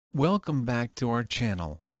Welcome back to our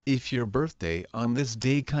channel. If your birthday on this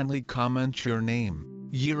day, kindly comment your name,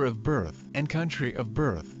 year of birth and country of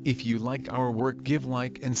birth. If you like our work, give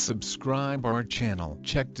like and subscribe our channel.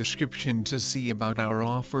 Check description to see about our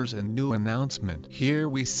offers and new announcement. Here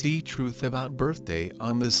we see truth about birthday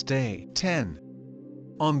on this day. 10.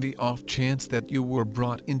 On the off chance that you were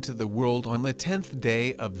brought into the world on the 10th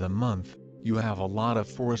day of the month, you have a lot of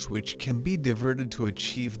force which can be diverted to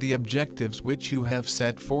achieve the objectives which you have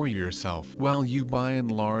set for yourself. While you by and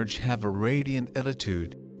large have a radiant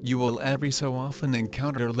attitude, you will every so often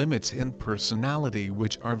encounter limits in personality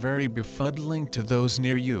which are very befuddling to those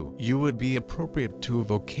near you. You would be appropriate to a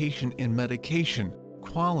vocation in medication,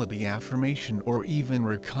 quality affirmation, or even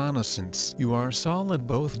reconnaissance. You are solid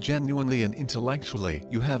both genuinely and intellectually.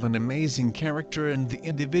 You have an amazing character and the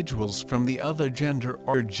individuals from the other gender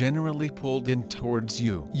are generally pulled in towards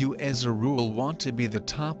you. You as a rule want to be the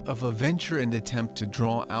top of a venture and attempt to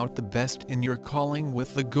draw out the best in your calling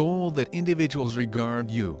with the goal that individuals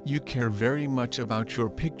regard you. You care very much about your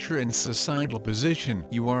picture and societal position.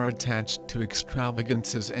 You are attached to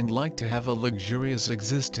extravagances and like to have a luxurious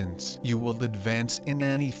existence. You will advance in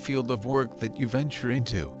any field of work that you venture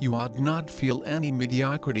into. You ought not feel any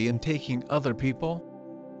mediocrity in taking other people's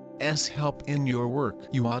help in your work.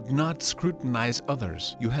 You ought not scrutinize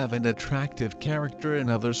others. You have an attractive character and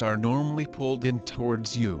others are normally pulled in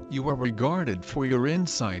towards you. You are regarded for your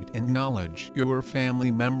insight and knowledge. Your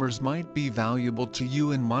family members might be valuable to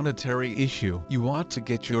you in monetary issue. You ought to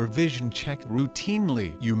get your vision checked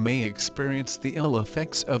routinely. You may experience the ill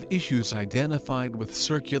effects of issues identified with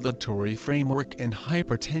circulatory framework and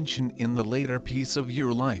hypertension in the later piece of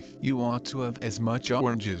your life. You ought to have as much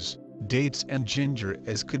oranges, dates and ginger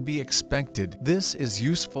as could be expected. This is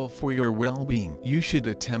useful for your well-being. You should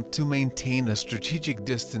attempt to maintain a strategic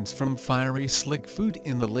distance from fiery slick food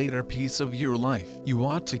in the later piece of your life. You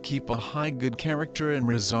ought to keep a high good character and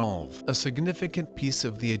resolve. A significant piece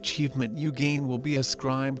of the achievement you gain will be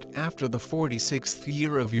ascribed after the 46th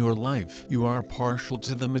year of your life. You are partial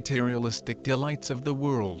to the materialistic delights of the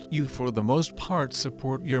world. You for the most part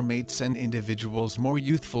support your mates and individuals more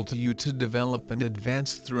youthful to you to develop and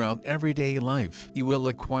advance throughout everyday life. You will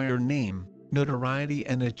acquire name, notoriety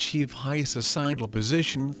and achieve high societal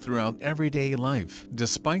position throughout everyday life.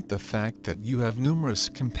 Despite the fact that you have numerous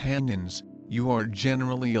companions, you are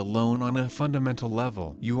generally alone on a fundamental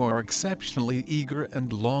level. You are exceptionally eager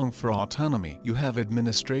and long for autonomy. You have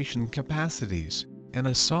administration capacities and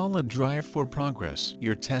a solid drive for progress.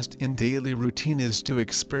 Your test in daily routine is to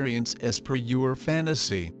experience as per your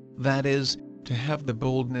fantasy, that is, to have the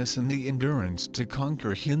boldness and the endurance to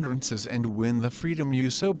conquer hindrances and win the freedom you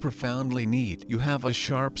so profoundly need. You have a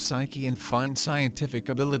sharp psyche and fine scientific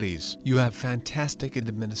abilities. You have fantastic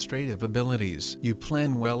administrative abilities. You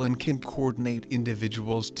plan well and can coordinate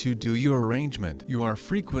individuals to do your arrangement. You are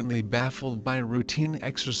frequently baffled by routine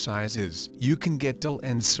exercises. You can get dull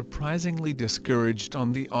and surprisingly discouraged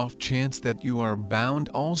on the off chance that you are bound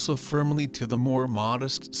also firmly to the more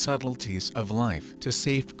modest subtleties of life. To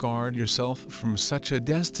safeguard yourself from such a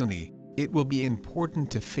destiny, it will be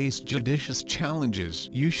important to face judicious challenges.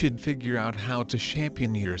 You should figure out how to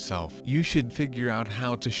champion yourself.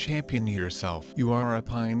 You are a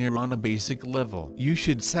pioneer on a basic level. You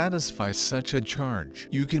should satisfy such a charge.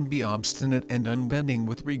 You can be obstinate and unbending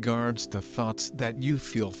with regards to thoughts that you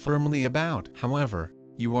feel firmly about. However,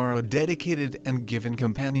 you are a dedicated and given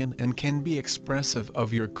companion and can be expressive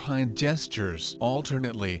of your kind gestures.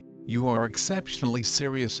 Alternately, you are exceptionally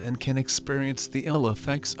serious and can experience the ill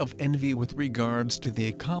effects of envy with regards to the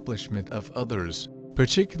accomplishment of others,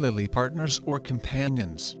 particularly partners or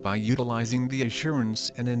companions. By utilizing the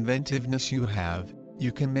assurance and inventiveness you have,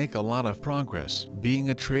 you can make a lot of progress.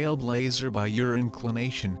 Being a trailblazer by your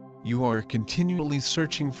inclination, you are continually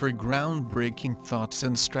searching for groundbreaking thoughts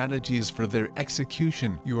and strategies for their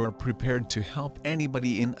execution. You are prepared to help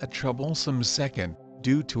anybody in a troublesome second,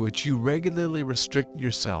 due to which you regularly restrict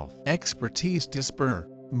yourself. Expertise to spur,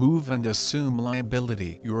 move and assume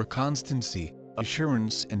liability. Your constancy,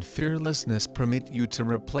 assurance and fearlessness permit you to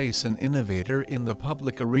replace an innovator in the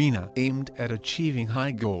public arena aimed at achieving high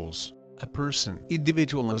goals. A person,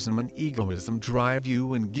 individualism and egoism drive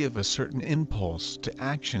you and give a certain impulse to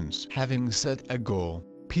actions. Having set a goal,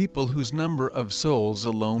 people whose number of souls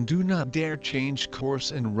alone do not dare change course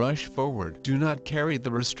and rush forward do not carry the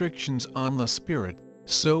restrictions on the spirit.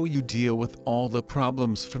 So you deal with all the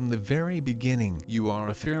problems from the very beginning. You are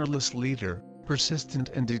a fearless leader, persistent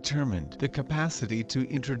and determined. The capacity to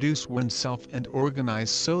introduce oneself and organize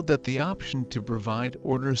so that the option to provide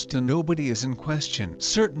orders to nobody is in question.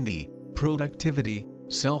 Certainty, productivity,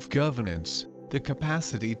 self-governance, The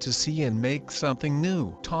capacity to see and make something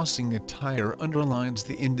new. Tossing a tire underlines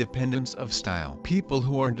the independence of style. People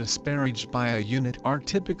who are disparaged by a unit are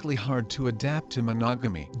typically hard to adapt to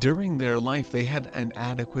monogamy. During their life they had an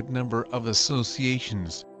adequate number of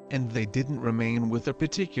associations, and they didn't remain with a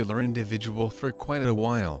particular individual for quite a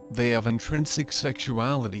while. They have intrinsic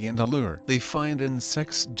sexuality and allure. They find in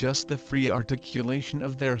sex just the free articulation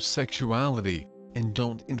of their sexuality, and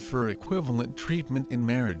don't infer equivalent treatment in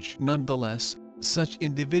marriage. Nonetheless, such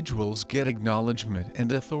individuals get acknowledgement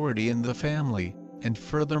and authority in the family, and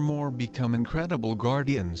furthermore become incredible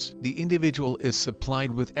guardians. The individual is supplied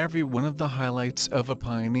with every one of the highlights of a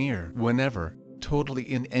pioneer. Whenever,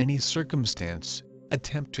 totally in any circumstance,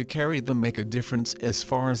 attempt to carry them, make a difference as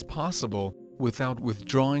far as possible, without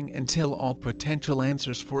withdrawing until all potential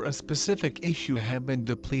answers for a specific issue have been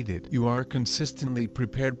depleted. You are consistently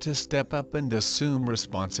prepared to step up and assume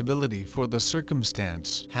responsibility for the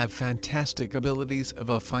circumstance. Have fantastic abilities of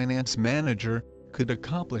a finance manager, could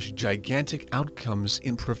accomplish gigantic outcomes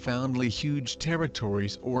in profoundly huge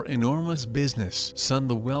territories or enormous business. Sun,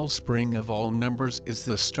 the wellspring of all numbers, is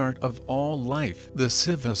the start of all life. The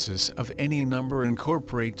synthesis of any number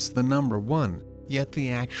incorporates the number 1. Yet the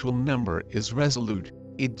actual number is resolute.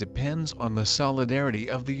 It depends on the solidarity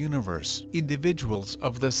of the universe. Individuals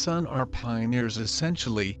of the Sun are pioneers,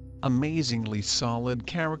 essentially, amazingly solid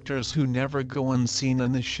characters who never go unseen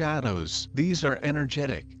in the shadows. These are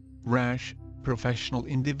energetic, rash, professional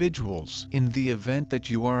individuals. In the event that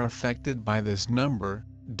you are affected by this number,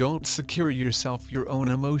 don't secure yourself your own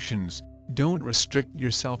emotions, don't restrict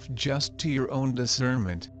yourself just to your own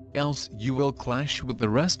discernment, else you will clash with the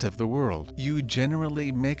rest of the world. You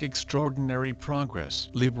generally make extraordinary progress.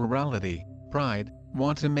 Liberality, pride,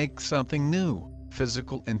 want to make something new,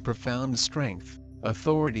 physical and profound strength,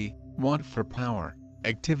 authority, want for power,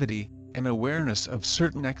 activity, and awareness of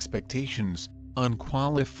certain expectations,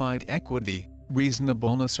 unqualified equity,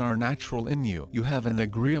 reasonableness are natural in you. You have an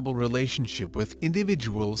agreeable relationship with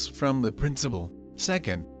individuals from the principal,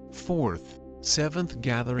 second, fourth, seventh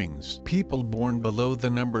gatherings. People born below the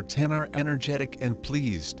number 10 are energetic and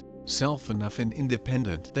pleased, self-enough and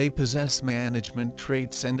independent. They possess management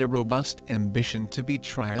traits and a robust ambition to be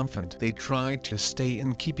triumphant. They try to stay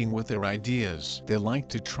in keeping with their ideas. They like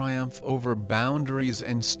to triumph over boundaries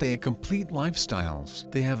and stay complete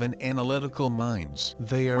lifestyles. They have an analytical minds.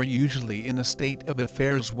 They are usually in a state of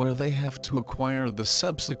affairs where they have to acquire the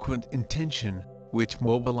subsequent intention, which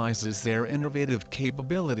mobilizes their innovative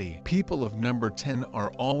capability. People of number 10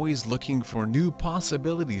 are always looking for new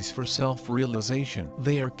possibilities for self-realization.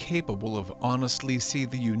 They are capable of honestly see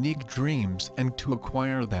the unique dreams and to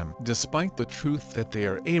acquire them. Despite the truth that they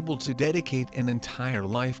are able to dedicate an entire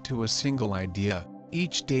life to a single idea,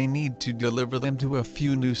 each day need to deliver them to a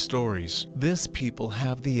few new stories. These people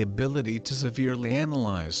have the ability to severely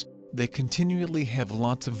analyze. They continually have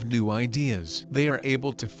lots of new ideas. They are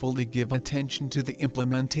able to fully give attention to the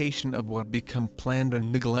implementation of what become planned and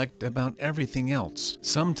neglect about everything else.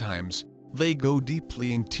 Sometimes, they go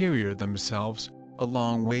deeply interior themselves, a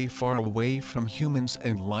long way far away from humans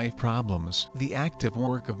and life problems. The active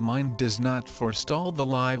work of mind does not forestall the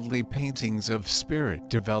lively paintings of spirit.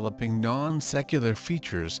 Developing non-secular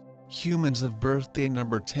features, humans of birthday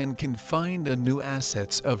number 10 can find a new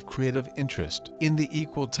assets of creative interest. In the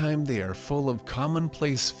equal time they are full of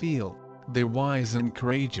commonplace feel, they're wise and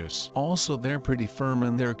courageous. Also they're pretty firm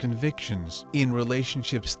in their convictions. In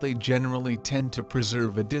relationships they generally tend to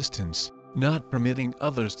preserve a distance, not permitting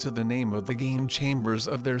others to the name of the game chambers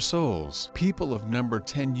of their souls. People of number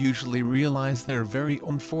 10 usually realize their very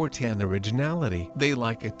own forte and originality. They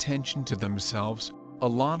like attention to themselves. A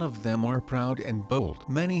lot of them are proud and bold.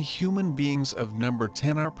 Many human beings of number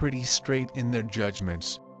 10 are pretty straight in their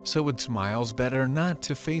judgments, so it's miles better not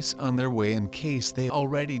to face on their way in case they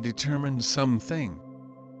already determined something.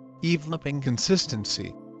 Developing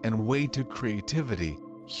consistency and way to creativity,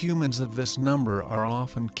 humans of this number are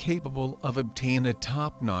often capable of obtaining a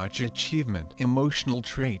top-notch achievement. Emotional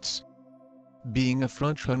traits. Being a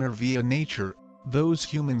frontrunner via nature, those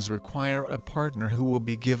humans require a partner who will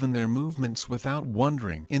be given their movements without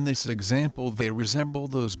wondering. In this example they resemble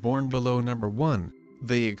those born below number 1.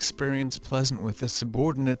 They experience pleasant with the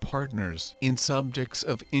subordinate partners. In subjects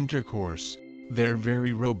of intercourse, they're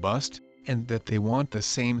very robust, and that they want the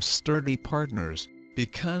same sturdy partners,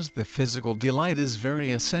 because the physical delight is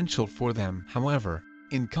very essential for them. However,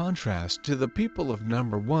 in contrast to the people of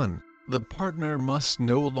number 1, the partner must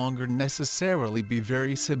no longer necessarily be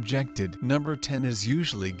very subjected. Number 10 is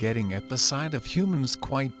usually getting at the side of humans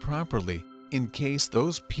quite properly, in case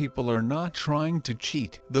those people are not trying to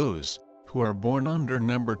cheat. Those who are born under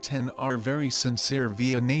number 10 are very sincere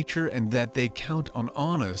via nature and that they count on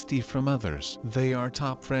honesty from others. They are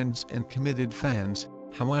top friends and committed fans,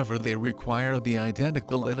 however they require the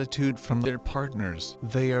identical attitude from their partners.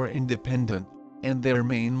 They are independent, and their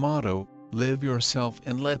main motto, live yourself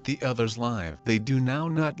and let the others live. They do now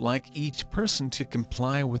not like each person to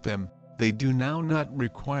comply with them, they do now not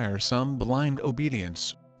require some blind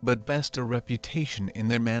obedience, but best a reputation in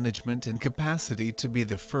their management and capacity to be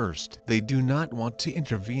the first. They do not want to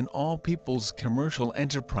intervene all people's commercial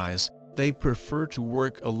enterprise, they prefer to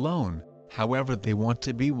work alone, however they want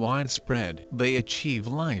to be widespread. They achieve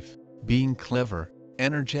life, being clever,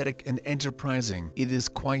 energetic and enterprising. It is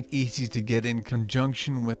quite easy to get in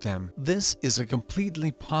conjunction with them. This is a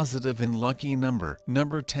completely positive and lucky number.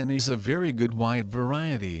 Number 10 is a very good wide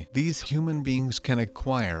variety. These human beings can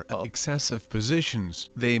acquire excessive positions.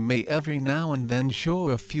 They may every now and then show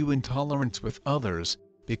a few intolerance with others,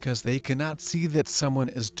 because they cannot see that someone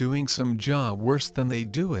is doing some job worse than they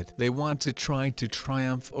do it. They want to try to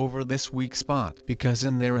triumph over this weak spot, because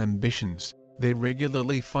in their ambitions, they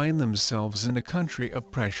regularly find themselves in a country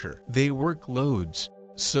of pressure. They work loads,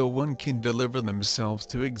 so one can deliver themselves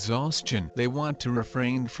to exhaustion. They want to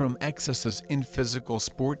refrain from excesses in physical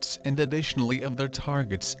sports and additionally of their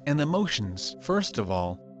targets and emotions. First of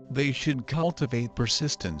all, they should cultivate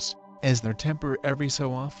persistence, as their temper every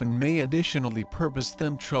so often may additionally purpose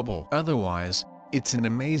them trouble. Otherwise, it's an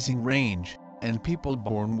amazing range, and people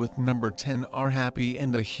born with number 10 are happy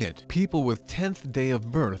and a hit. People with 10th day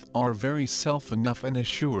of birth are very self-enough and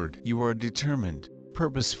assured. You are determined,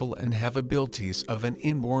 purposeful and have abilities of an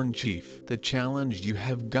inborn chief. The challenge you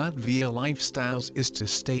have got via lifestyles is to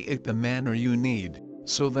stay at the manner you need,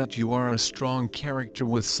 so that you are a strong character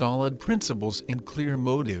with solid principles and clear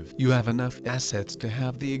motive. You have enough assets to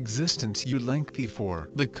have the existence you lengthy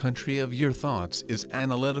for. The country of your thoughts is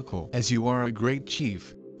analytical. As you are a great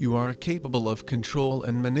chief, you are capable of control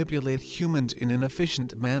and manipulate humans in an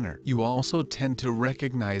efficient manner. You also tend to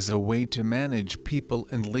recognize a way to manage people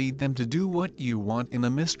and lead them to do what you want in a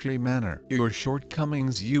mystery manner. Your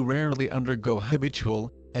shortcomings you rarely undergo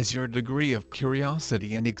habitual, as your degree of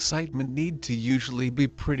curiosity and excitement need to usually be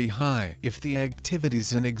pretty high. If the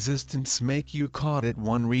activities in existence make you caught at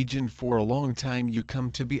one region for a long time, you come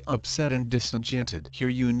to be upset and disenchanted. Here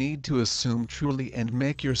you need to assume truly and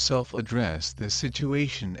make yourself address the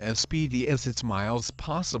situation as speedy as it's miles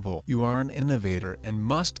possible. You are an innovator and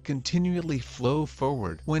must continually flow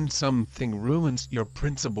forward. When something ruins your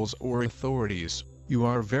principles or authorities, you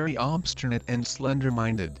are very obstinate and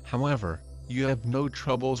slender-minded. However, you have no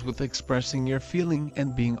troubles with expressing your feeling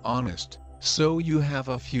and being honest, so you have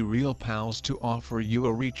a few real pals to offer you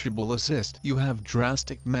a reachable assist. You have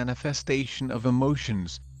drastic manifestation of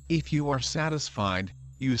emotions. If you are satisfied,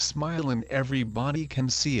 you smile and everybody can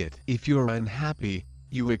see it. If you're unhappy,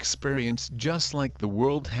 you experience just like the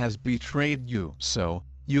world has betrayed you. So,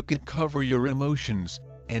 you can cover your emotions,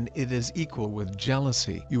 and it is equal with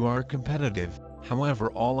jealousy. You are competitive,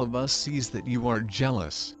 however all of us sees that you are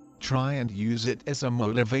jealous. Try and use it as a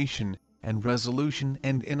motivation, and resolution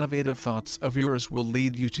and innovative thoughts of yours will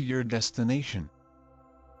lead you to your destination.